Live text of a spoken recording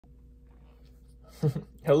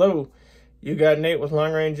Hello, you got Nate with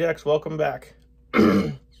Long Range X. Welcome back.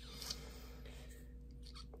 One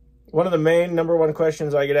of the main number one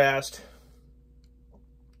questions I get asked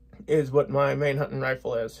is what my main hunting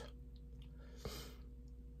rifle is.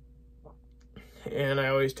 And I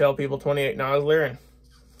always tell people 28 Nosler, and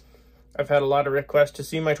I've had a lot of requests to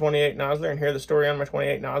see my 28 Nosler and hear the story on my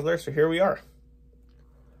 28 Nosler, so here we are.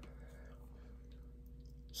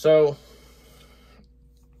 So,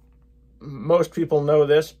 most people know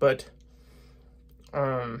this, but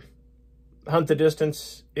Hunt the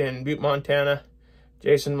Distance in Butte, Montana,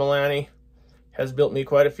 Jason Milani has built me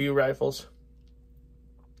quite a few rifles.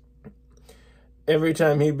 Every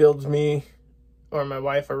time he builds me or my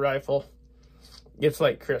wife a rifle, it's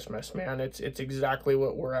like Christmas, man. It's exactly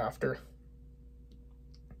what we're after.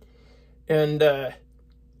 And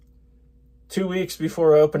 2 weeks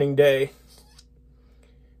before opening day,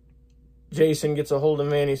 Jason gets a hold of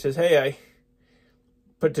me and he says, "Hey, I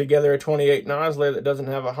put together a 28 Nosler that doesn't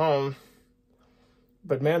have a home,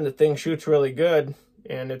 but man, the thing shoots really good,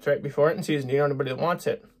 and it's right before hunting season. You know anybody that wants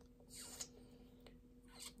it?"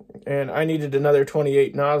 And I needed another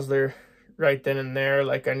 28 Nosler right then and there,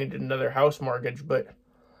 like I needed another house mortgage, but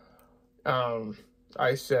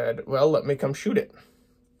I said, well, let me come shoot it.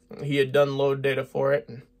 He had done load data for it,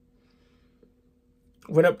 and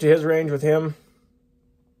went up to his range with him.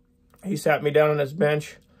 He sat me down on his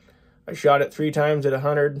bench. I shot it 3 times at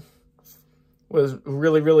 100. Was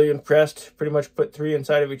really, really impressed. Pretty much put 3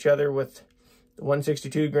 inside of each other with the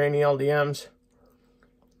 162 grain LDMs.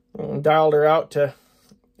 And dialed her out to,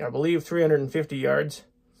 I believe, 350 yards.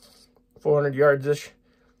 400 yards-ish.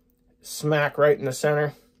 Smack right in the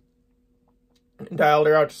center. Dialed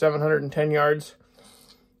her out to 710 yards.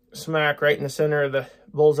 Smack right in the center of the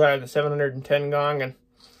bullseye of the 710 gong. And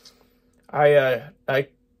I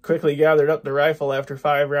quickly gathered up the rifle after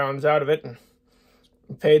 5 rounds out of it and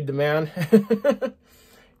paid the man.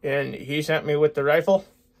 And he sent me with the rifle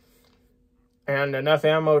and enough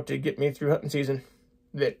ammo to get me through hunting season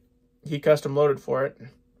that he custom loaded for it.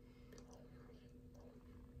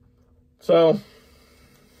 So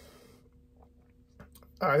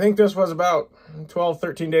I think this was about 12,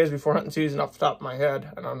 13 days before hunting season off the top of my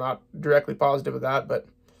head, and I'm not directly positive of that, but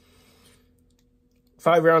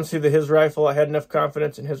 5 rounds through his rifle, I had enough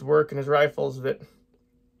confidence in his work and his rifles that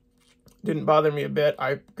didn't bother me a bit.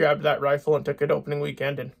 I grabbed that rifle and took it opening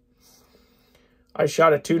weekend, and I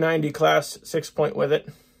shot a 290 class 6-point with it.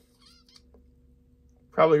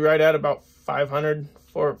 Probably right at about 500,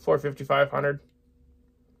 450, 500.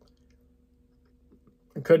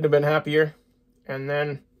 I couldn't have been happier. And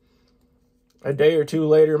then a day or two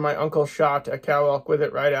later, my uncle shot a cow elk with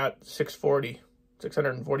it right at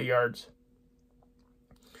 640 yards.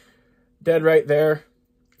 Dead right there.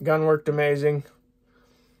 Gun worked amazing.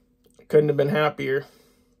 Couldn't have been happier.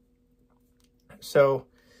 So,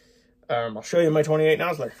 I'll show you my 28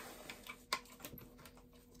 Nosler.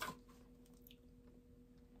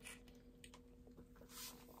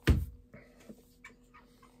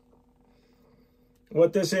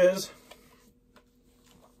 What this is,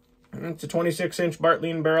 it's a 26-inch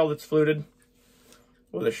Bartlein barrel that's fluted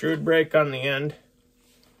with a shrewd break on the end.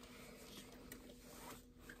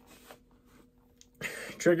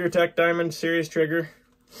 Trigger Tech Diamond series trigger.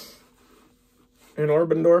 An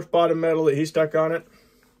Orbendorf bottom metal that he stuck on it.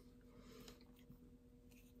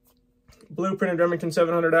 Blueprinted Remington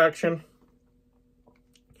 700 action.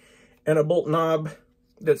 And a bolt knob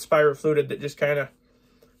that's spiro fluted that just kind of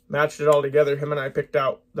matched it all together. Him and I picked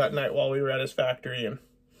out that night while we were at his factory. And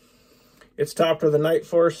it's topped with a Night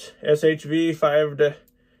Force SHV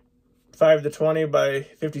 5 to 20 by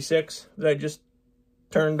 56 that I just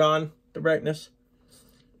turned on the brightness.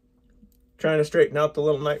 Trying to straighten out the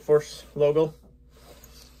little Night Force logo.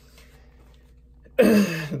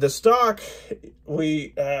 The stock,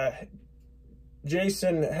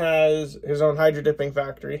 Jason has his own hydro dipping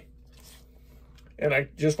factory, and I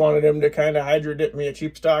just wanted him to kind of hydro dip me a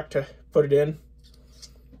cheap stock to put it in.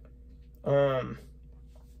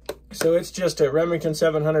 So it's just a Remington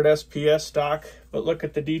 700 SPS stock, but look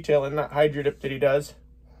at the detail in that hydro dip that he does.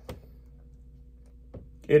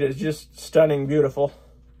 It is just stunning, beautiful.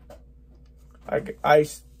 I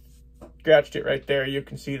scratched it right there. You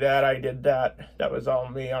can see that. I did that. That was all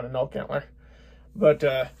me on an elk antler. But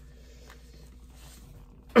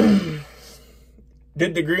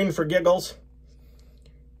did the green for giggles.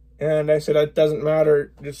 And I said, it doesn't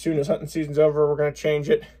matter. As soon as hunting season's over, we're going to change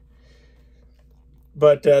it.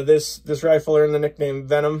 But this rifle earned the nickname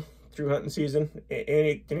Venom through hunting season.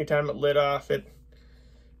 Anytime it lit off, it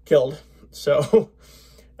killed. So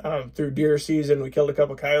through deer season, we killed a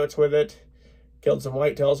couple coyotes with it. Killed some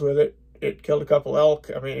whitetails with it. It killed a couple elk.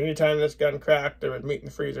 I mean, anytime this gun cracked, there was meat in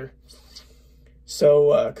the freezer.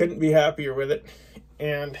 So couldn't be happier with it.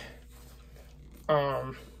 And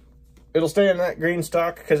it'll stay in that green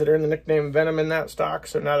stock because it earned the nickname Venom in that stock.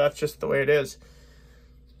 So now that's just the way it is.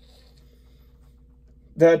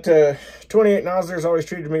 That 28 Nosler's always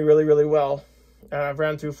treated me really, really well. I've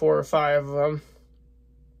ran through 4 or 5 of them.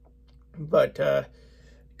 But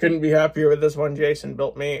couldn't be happier with this one Jason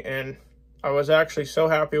built me. And I was actually so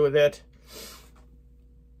happy with it.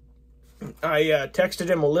 I texted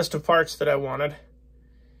him a list of parts that I wanted.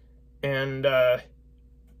 And I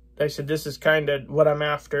said, this is kind of what I'm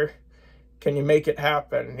after. Can you make it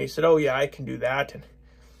happen? And he said, oh yeah, I can do that. And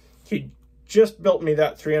he just built me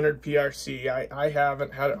that 300 PRC. I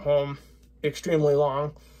haven't had it home extremely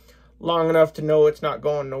long enough to know it's not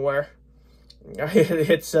going nowhere.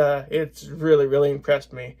 It's really, really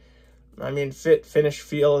impressed me. I mean, fit, finish,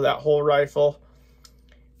 feel of that whole rifle.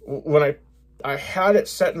 When I had it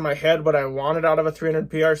set in my head what I wanted out of a 300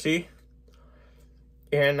 PRC,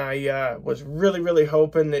 and I was really, really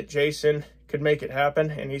hoping that Jason could make it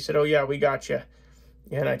happen. And he said, oh yeah, we got you.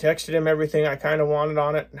 And I texted him everything I kind of wanted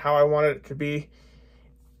on it and how I wanted it to be.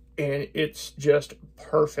 And it's just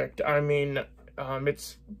perfect. I mean,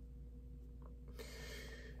 it's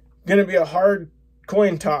going to be a hard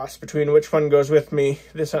coin toss between which one goes with me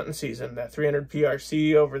this hunting season. That 300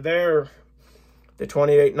 PRC over there, the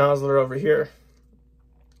 28 Nosler over here.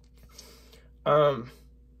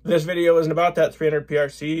 This video isn't about that 300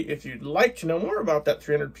 PRC. If you'd like to know more about that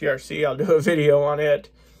 300 PRC, I'll do a video on it.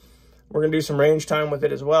 We're going to do some range time with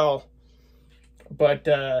it as well. But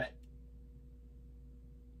trying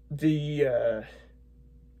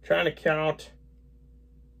to count,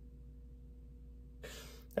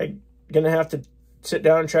 I'm going to have to sit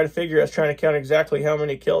down and try to figure. I was trying to count exactly how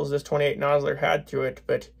many kills this 28 Nosler had through it.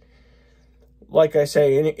 But like I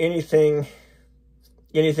say, anything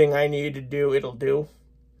I need to do, it'll do.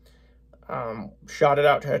 Shot it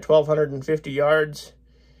out to 1,250 yards,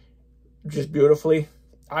 just beautifully.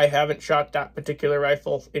 I haven't shot that particular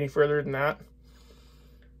rifle any further than that.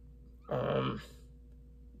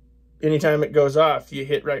 Anytime it goes off, you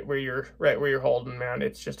hit right where you're holding, man.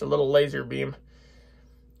 It's just a little laser beam.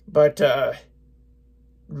 But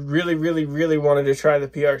really, really, really wanted to try the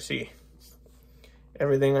PRC.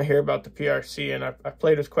 Everything I hear about the PRC, and I've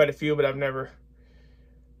played with quite a few, but I've never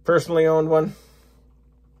personally owned one.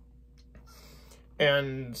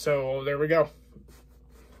 And so there we go.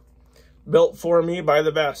 Built for me by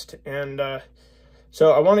the best. And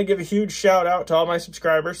so I want to give a huge shout out to all my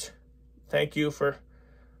subscribers. Thank you for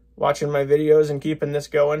watching my videos and keeping this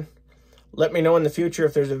going. Let me know in the future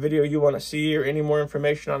if there's a video you want to see or any more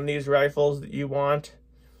information on these rifles that you want.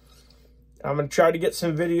 I'm going to try to get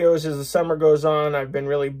some videos as the summer goes on. I've been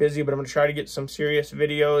really busy, but I'm going to try to get some serious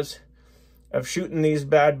videos of shooting these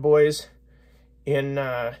bad boys in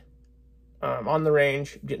on the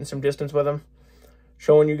range, getting some distance with them,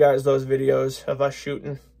 showing you guys those videos of us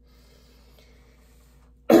shooting.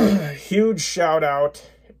 Huge shout out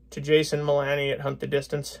to Jason Milani at Hunt the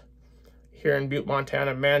Distance here in Butte,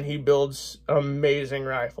 Montana. Man, he builds amazing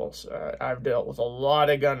rifles. I've dealt with a lot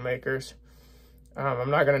of gun makers. I'm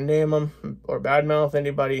not going to name them or badmouth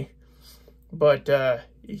anybody, but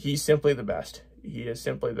he's simply the best. He is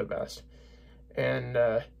simply the best. And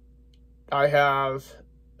I have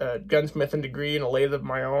a gunsmithing degree and a lathe of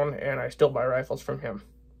my own, and I still buy rifles from him.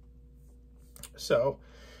 So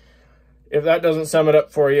if that doesn't sum it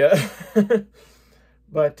up for you.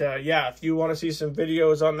 But yeah, if you want to see some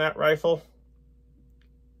videos on that rifle,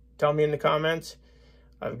 tell me in the comments.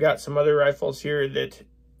 I've got some other rifles here that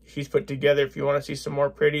he's put together if you want to see some more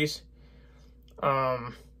pretties.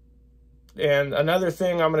 And another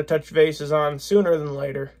thing I'm going to touch bases on sooner than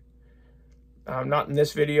later. Not in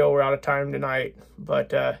this video, we're out of time tonight,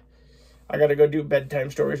 but I got to go do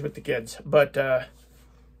bedtime stories with the kids. But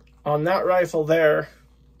on that rifle there,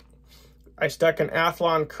 I stuck an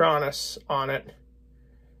Athlon Cronus on it,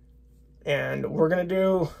 and we're going to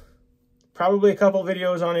do probably a couple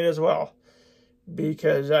videos on it as well,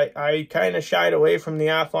 because I kind of shied away from the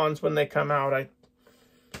Athlons when they come out. I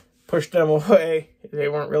pushed them away. They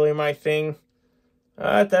weren't really my thing.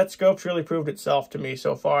 That scope's really proved itself to me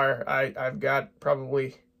so far. I've got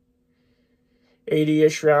probably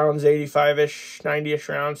 80-ish rounds, 85-ish, 90-ish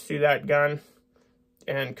rounds through that gun,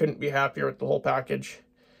 and couldn't be happier with the whole package.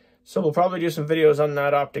 So we'll probably do some videos on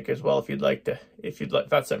that optic as well if you'd like to, if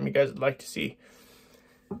that's something you guys would like to see.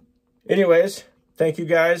 Anyways, thank you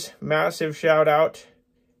guys. Massive shout out.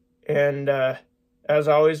 And as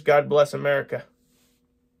always, God bless America.